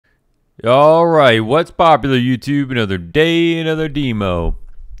All right, what's popular, YouTube? Another day, another demo.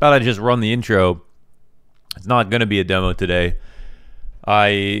 Thought I'd just run the intro. It's not gonna be a demo today.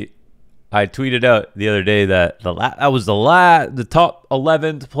 I tweeted out the other day that the top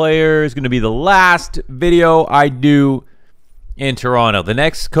 11th player is gonna be the last video I do in Toronto. The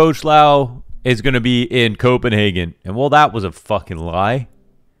next Coach Lau is gonna be in Copenhagen, and well, that was a fucking lie.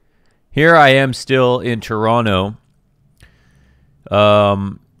 Here I am still in Toronto.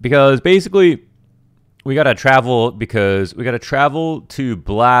 Because basically we got to travel to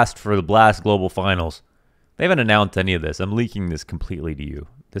Blast for the Blast Global Finals. They haven't announced any of this. I'm leaking this completely to you.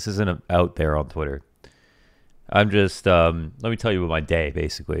 This isn't out there on Twitter. I'm just, let me tell you about my day,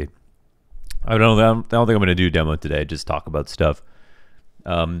 basically. I don't think I'm going to do a demo today. Just talk about stuff.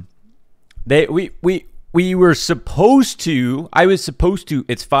 We were supposed to,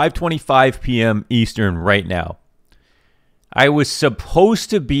 it's 5:25 p.m. Eastern right now. I was supposed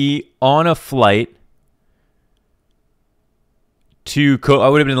to be on a flight to, I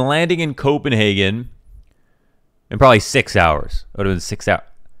would have been landing in Copenhagen in probably 6 hours. It would have been 6 hours.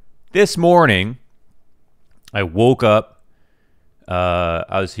 This morning, I woke up.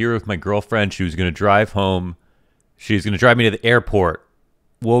 I was here with my girlfriend. She was going to drive home. She was going to drive me to the airport.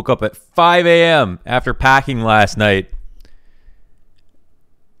 Woke up at 5 a.m. after packing last night.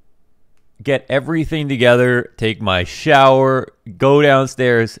 Get everything together, take my shower, go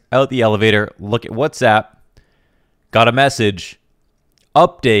downstairs, out the elevator, look at WhatsApp, got a message,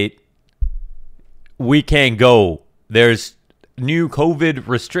 update, we can't go. There's new COVID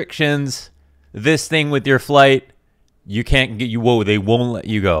restrictions, this thing with your flight, you can't get they won't let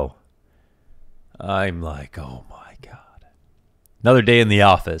you go. I'm like, oh my God. Another day in the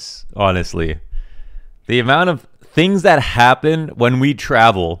office, honestly. The amount of things that happen when we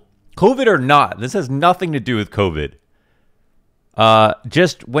travel, COVID or not, this has nothing to do with COVID.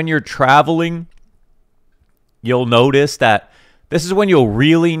 Just when you're traveling, you'll notice that this is when you'll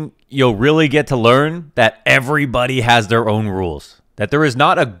really get to learn that everybody has their own rules. That there is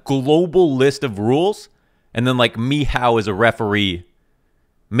not a global list of rules, and then like me, how as a referee,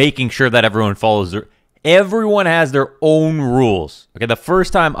 making sure that everyone follows their. Everyone has their own rules. Okay, the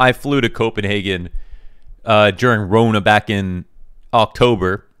first time I flew to Copenhagen during Rona back in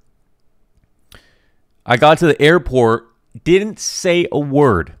October. I got to the airport, didn't say a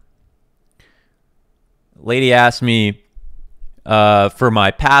word. Lady asked me for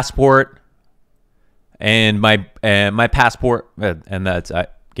my passport and my passport, and I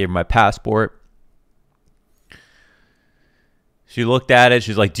gave her my passport. She looked at it.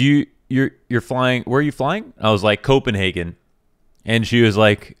 She's like, "You're flying? Where are you flying?" I was like, "Copenhagen," and she was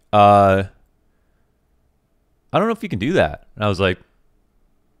like, "I don't know if you can do that." And I was like,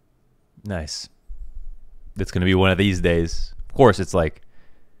 "Nice. It's going to be one of these days." Of course, it's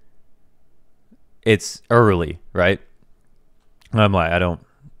early, right? I'm like, I don't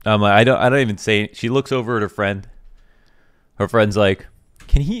even say. She looks over at her friend. Her friend's like,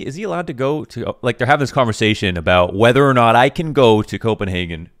 is he allowed to go to, like, they're having this conversation about whether or not I can go to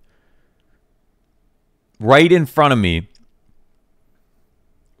Copenhagen right in front of me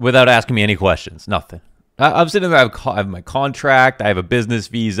without asking me any questions. Nothing. I'm sitting there, I have my contract, I have a business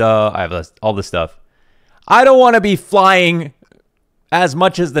visa, I have all this stuff. I don't want to be flying as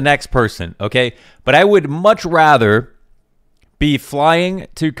much as the next person, okay? But I would much rather be flying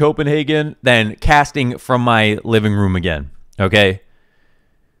to Copenhagen than casting from my living room again, okay?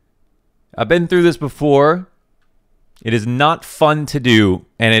 I've been through this before. It is not fun to do,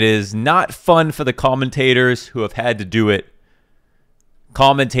 and it is not fun for the commentators who have had to do it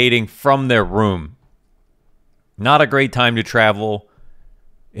commentating from their room. Not a great time to travel.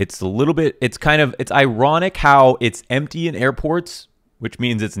 It's it's ironic how it's empty in airports, which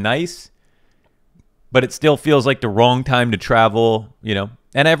means it's nice, but it still feels like the wrong time to travel, you know,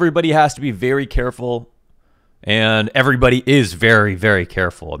 and everybody has to be very careful, and everybody is very, very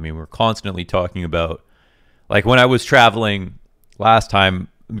careful. I mean, we're constantly talking about, like when I was traveling last time,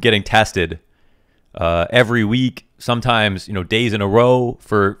 getting tested every week, sometimes, you know, days in a row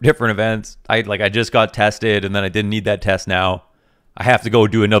for different events. I just got tested and then I didn't need that test now. I have to go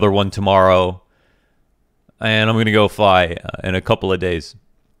do another one tomorrow, and I'm gonna go fly in a couple of days.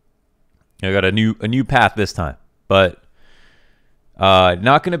 I got a new path this time, but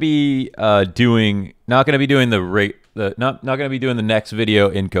not gonna be doing the next video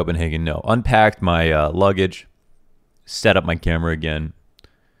in Copenhagen. No, unpacked my luggage, set up my camera again.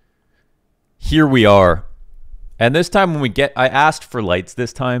 Here we are, and this time when I asked for lights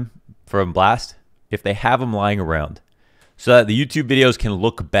this time from Blast if they have them lying around, so that the YouTube videos can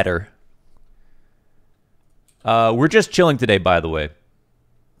look better. We're just chilling today, by the way.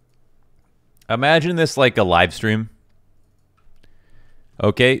 Imagine this like a live stream.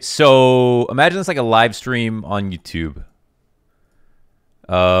 Okay, so imagine this like a live stream on YouTube.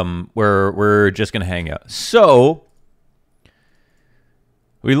 Where we're just gonna hang out. So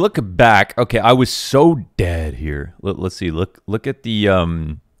we look back. Okay, I was so dead here. Let's see. Look at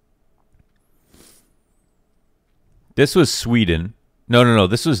the This was Sweden. No.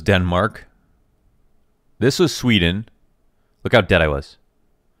 This was Denmark. This was Sweden. Look how dead I was.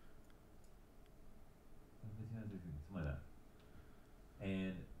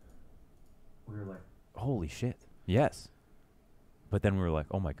 And we were like, holy shit. Yes. But then we were like,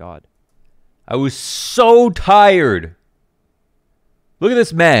 oh my God. I was so tired. Look at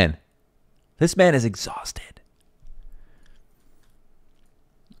this man. This man is exhausted.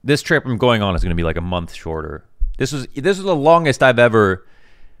 This trip I'm going on is going to be like a month shorter. This was the longest I've ever.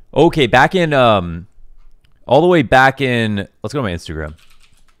 Okay, back in all the way back in. Let's go to my Instagram.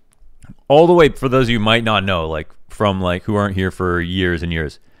 All the way, for those of you who might not know, like from like who aren't here for years and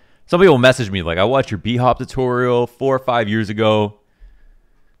years. Some people message me like, I watched your B-Hop tutorial 4 or 5 years ago.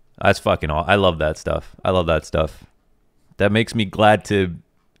 That's fucking all. I love that stuff. I love that stuff. That makes me glad to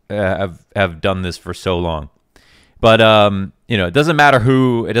have done this for so long. But you know, it doesn't matter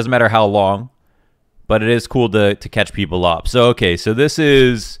who, it doesn't matter how long, but it is cool to catch people up. So okay, so this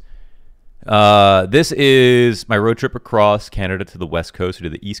is my road trip across Canada to the West Coast. We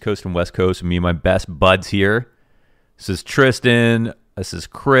did the East Coast and West Coast, and me and my best buds here. This is Tristan, this is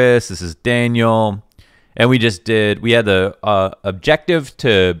Chris, this is Daniel, and we had the objective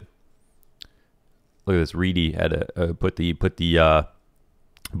to. Look at this. Reedy had to put the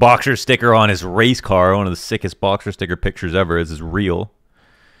Boxer sticker on his race car. One of the sickest Boxer sticker pictures ever. This is real.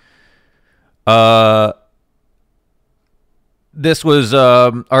 This was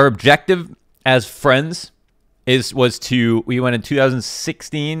our objective as friends. We went in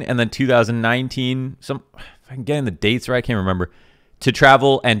 2016 and then 2019. If I'm getting the dates right, I can't remember. To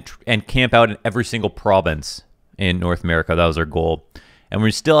travel and camp out in every single province in North America. That was our goal. And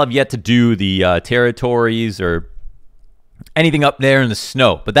we still have yet to do the territories or anything up there in the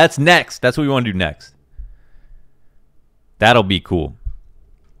snow. But that's next. That's what we want to do next. That'll be cool.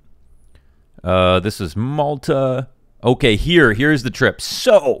 This is Malta. Okay, here's the trip.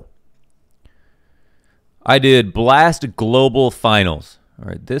 So, I did Blast Global Finals. All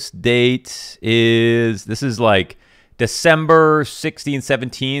right, this is like December 16,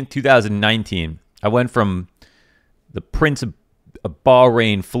 17, 2019. I went from the Prince of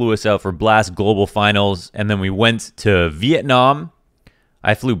Bahrain, flew us out for Blast Global Finals, and then we went to Vietnam.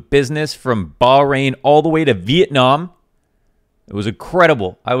 I flew business from Bahrain all the way to Vietnam. It was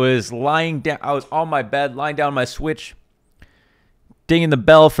incredible. I was lying down. I was on my bed, lying down on my switch, dinging the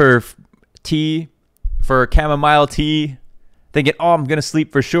bell for tea, for chamomile tea, thinking, oh, I'm going to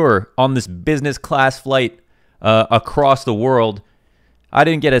sleep for sure on this business class flight across the world. I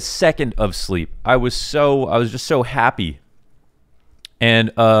didn't get a second of sleep. I was just so happy.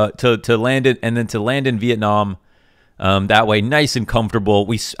 And to land in Vietnam that way, nice and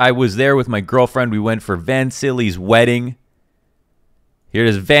comfortable. I was there with my girlfriend. We went for Van Silly's wedding. Here it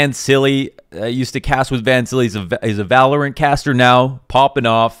is, Van Silly. I used to cast with Van Silly. He's a Valorant caster now, popping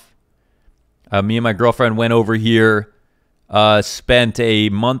off. Me and my girlfriend went over here, spent a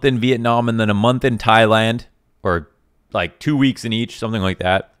month in Vietnam and then a month in Thailand, or like 2 weeks in each, something like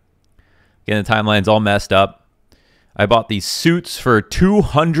that. Again, the timeline's all messed up. I bought these suits for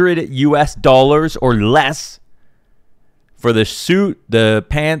 $200 US or less for the suit, the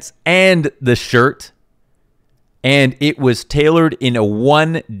pants, and the shirt. And it was tailored in a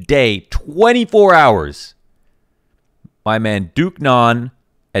 1 day, 24 hours. My man Duke Non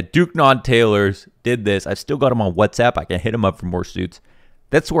at Duke Non Tailors did this. I've still got him on WhatsApp. I can hit him up for more suits.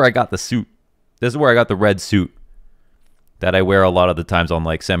 That's where I got the suit. This is where I got the red suit that I wear a lot of the times on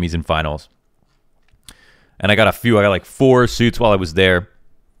like semis and finals. And I got like 4 suits while I was there.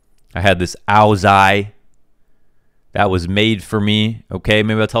 I had this Aozai that was made for me. Okay,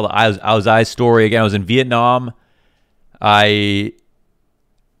 maybe I'll tell the Aozai story again. I was in Vietnam. I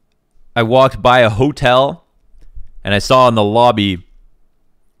walked by a hotel and I saw in the lobby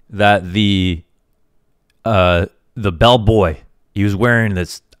that the bellboy, he was wearing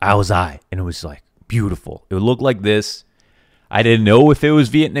this Aozai, and it was like beautiful. It would look like this. I didn't know if it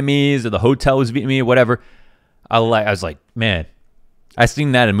was Vietnamese or the hotel was Vietnamese or whatever. I was like, man, I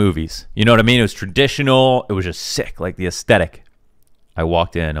seen that in movies. You know what I mean? It was traditional. It was just sick, like the aesthetic. I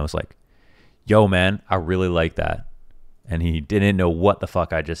walked in and I was like, yo, man, I really like that. And he didn't know what the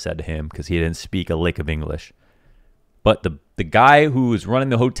fuck I just said to him because he didn't speak a lick of English. But the guy who was running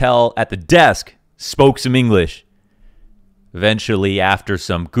the hotel at the desk spoke some English. Eventually, after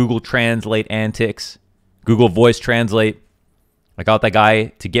some Google Translate antics, Google Voice Translate, I got that guy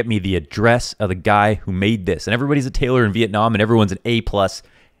to get me the address of the guy who made this. And everybody's a tailor in Vietnam, and everyone's an A-plus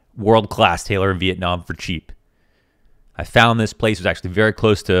world-class tailor in Vietnam for cheap. I found this place. It was actually very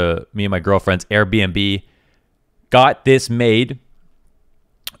close to me and my girlfriend's Airbnb. Got this made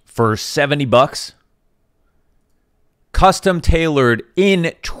for $70. Custom tailored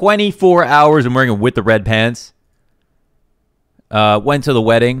in 24 hours. I'm wearing it with the red pants. Went to the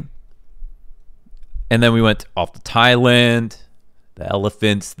wedding. And then we went off to Thailand. The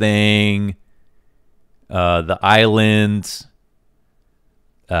elephants thing. The islands.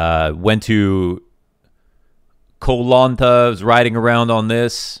 Went to Koh Lanta. Was riding around on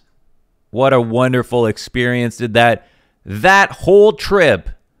this. What a wonderful experience. Did that whole trip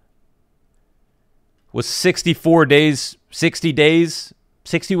was 64 days, 60 days,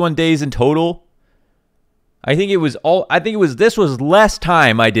 61 days in total. This was less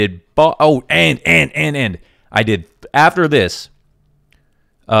time I did. And I did after this,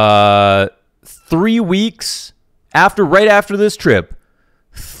 3 weeks right after this trip,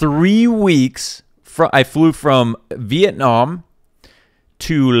 3 weeks I flew from Vietnam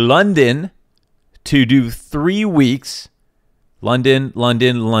to London to do 3 weeks. London.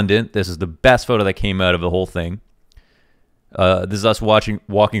 This is the best photo that came out of the whole thing. This is us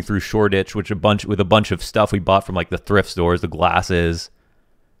walking through Shoreditch, with a bunch of stuff we bought from like the thrift stores, the glasses.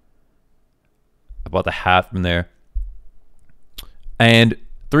 I bought the hat from there. And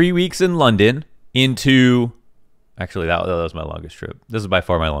 3 weeks in London into... Actually, that was my longest trip. This is by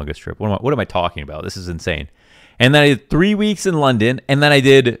far my longest trip. What am I talking about? This is insane. And then I did 3 weeks in London, and then I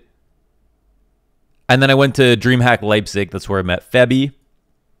went to DreamHack Leipzig. That's where I met Febby.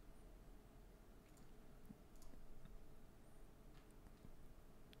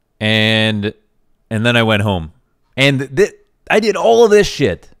 And then I went home. And I did all of this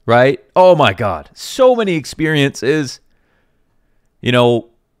shit, right? Oh my God. So many experiences. You know,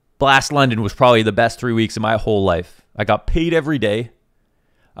 Blast London was probably the best 3 weeks of my whole life. I got paid every day.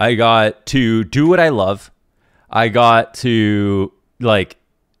 I got to do what I love. I got to, like,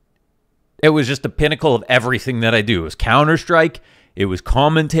 it was just the pinnacle of everything that I do. It was Counter-Strike. It was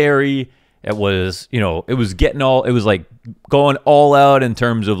commentary. It was, you know, it was like going all out in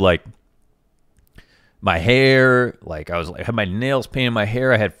terms of like my hair. Like I had my nails painted, my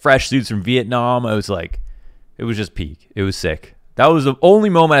hair. I had fresh suits from Vietnam. I was like, it was just peak. It was sick. That was the only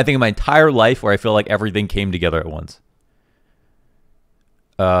moment I think in my entire life where I feel like everything came together at once.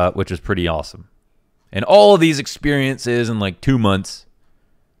 Which was pretty awesome. And all of these experiences in like 2 months,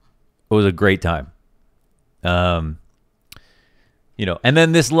 it was a great time. You know, and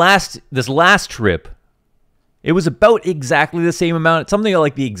then this last trip, it was about exactly the same amount, something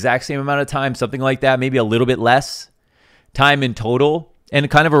like the exact same amount of time, something like that, maybe a little bit less time in total, and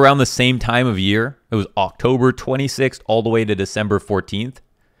kind of around the same time of year. It was October 26th all the way to December 14th.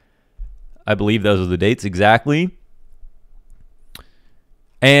 I believe those are the dates exactly.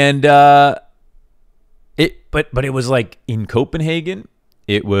 And but it was like in Copenhagen.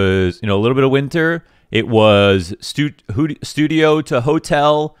 It was, you know, a little bit of winter. It was studio to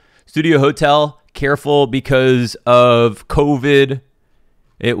hotel, careful because of COVID.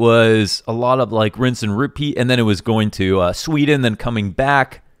 It was a lot of like rinse and repeat. And then it was going to Sweden, then coming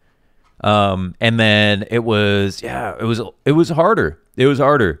back. And then it was harder. It was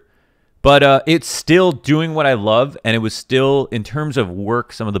harder. But it's still doing what I love. And it was still, in terms of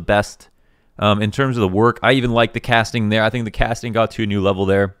work, some of the best. In terms of the work, I even like the casting there. I think the casting got to a new level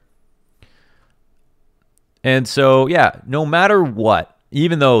there. And so, yeah, no matter what,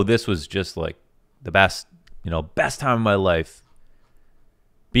 even though this was just like the best, you know, best time of my life,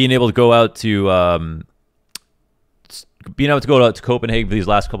 being able to go out to Copenhagen for these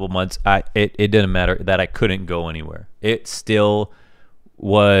last couple of months, it didn't matter that I couldn't go anywhere. It still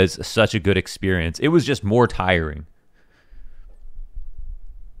was such a good experience. It was just more tiring.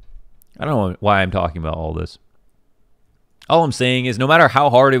 I don't know why I'm talking about all this. All I'm saying is no matter how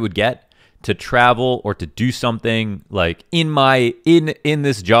hard it would get to travel or to do something like in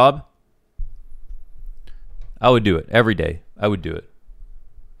this job, I would do it every day. I would do it.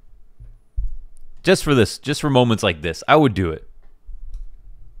 Just for moments like this, I would do it.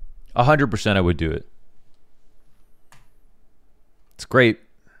 100% I would do it. It's great.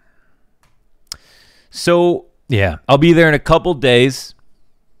 So, yeah, I'll be there in a couple days.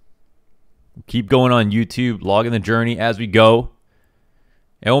 Keep going on YouTube, logging the journey as we go.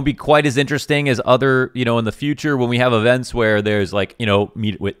 It won't be quite as interesting as other, you know, in the future when we have events where there's like, you know,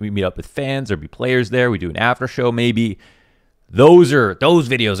 we meet up with fans, there'll be players there, we do an after show maybe. Those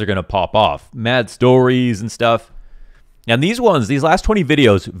videos are going to pop off. Mad stories and stuff. And these last 20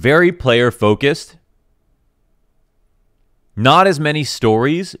 videos, very player focused. Not as many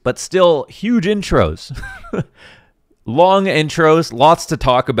stories, but still huge intros. Long intros, lots to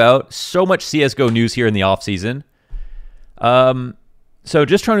talk about. So much CSGO news here in the offseason. So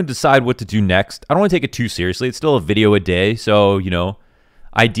just trying to decide what to do next. I don't want to take it too seriously. It's still a video a day. So, you know,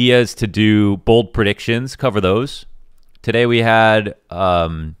 ideas to do bold predictions, cover those. Today we had,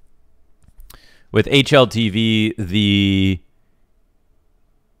 with HLTV, the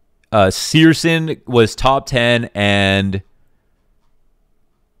Searson was top 10 and...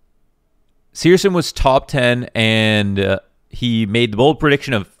 Searson was top 10, and he made the bold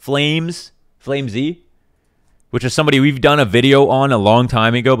prediction of FlameZ, which is somebody we've done a video on a long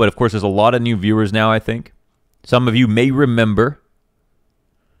time ago, but of course there's a lot of new viewers now, I think. Some of you may remember.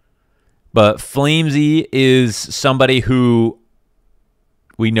 But FlameZ is somebody who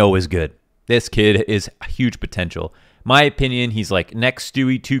we know is good. This kid is a huge potential. My opinion, he's like next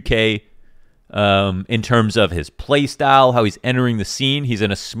Stewie 2K. In terms of his play style, how he's entering the scene. He's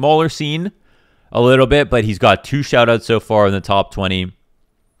in a smaller scene a little bit, but he's got 2 shoutouts so far in the top 20.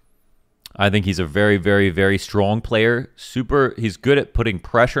 I think he's a very, very, very strong player. He's good at putting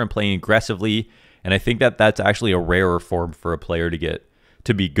pressure and playing aggressively, and I think that that's actually a rarer form for a player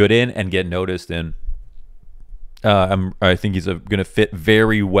to be good in and get noticed in. I think he's going to fit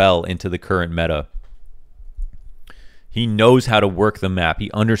very well into the current meta. He knows how to work the map.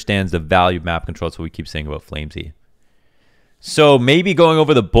 He understands the value of map control. That's what we keep saying about FlameZ. So maybe going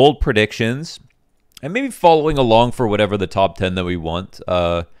over the bold predictions and maybe following along for whatever the top 10 that we want.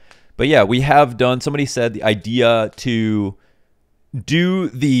 But yeah, we have done, somebody said the idea to do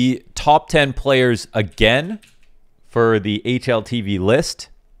the top 10 players again for the HLTV list.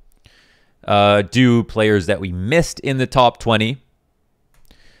 Do players that we missed in the top 20.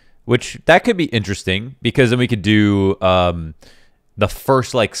 Which, that could be interesting, because then we could do the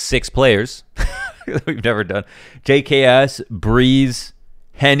first, like, 6 players that we've never done. JKS, Breeze,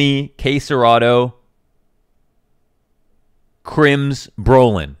 Henny, K. Serrato, Crims,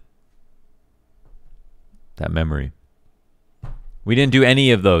 Brolin. That memory. We didn't do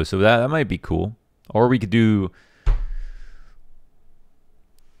any of those, so that might be cool. Or we could do...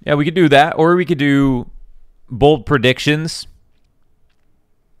 Yeah, we could do that. Or we could do bold predictions.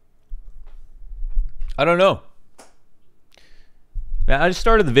 I don't know. Man, I just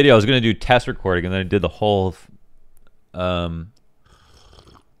started the video. I was going to do test recording, and then I did the whole vlog.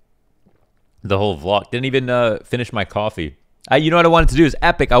 Didn't even finish my coffee. You know what I wanted to do is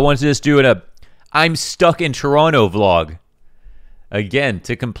epic. I wanted to just do a I'm stuck in Toronto vlog. Again,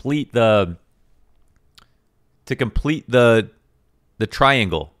 to complete the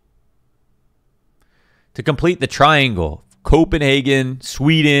triangle. To complete the triangle. Copenhagen,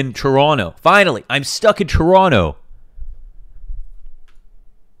 Sweden, Toronto. Finally, I'm stuck in Toronto.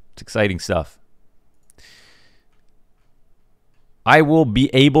 It's exciting stuff. I will be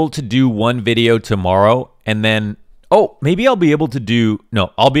able to do one video tomorrow, and then... Oh, maybe I'll be able to do...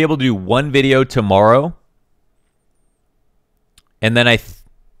 No, I'll be able to do one video tomorrow. And then I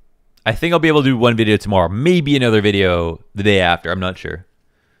think I'll be able to do one video tomorrow. Maybe another video the day after. I'm not sure.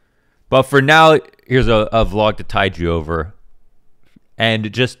 But for now, here's a vlog to tide you over.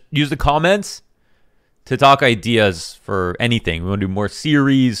 And just use the comments to talk ideas for anything. We want to do more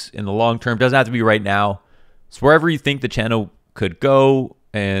series in the long term. Doesn't have to be right now. So wherever you think the channel could go,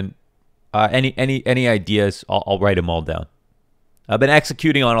 and any ideas, I'll write them all down. I've been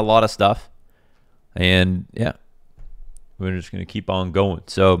executing on a lot of stuff. And yeah, we're just going to keep on going.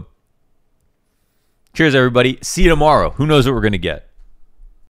 So cheers, everybody. See you tomorrow. Who knows what we're going to get?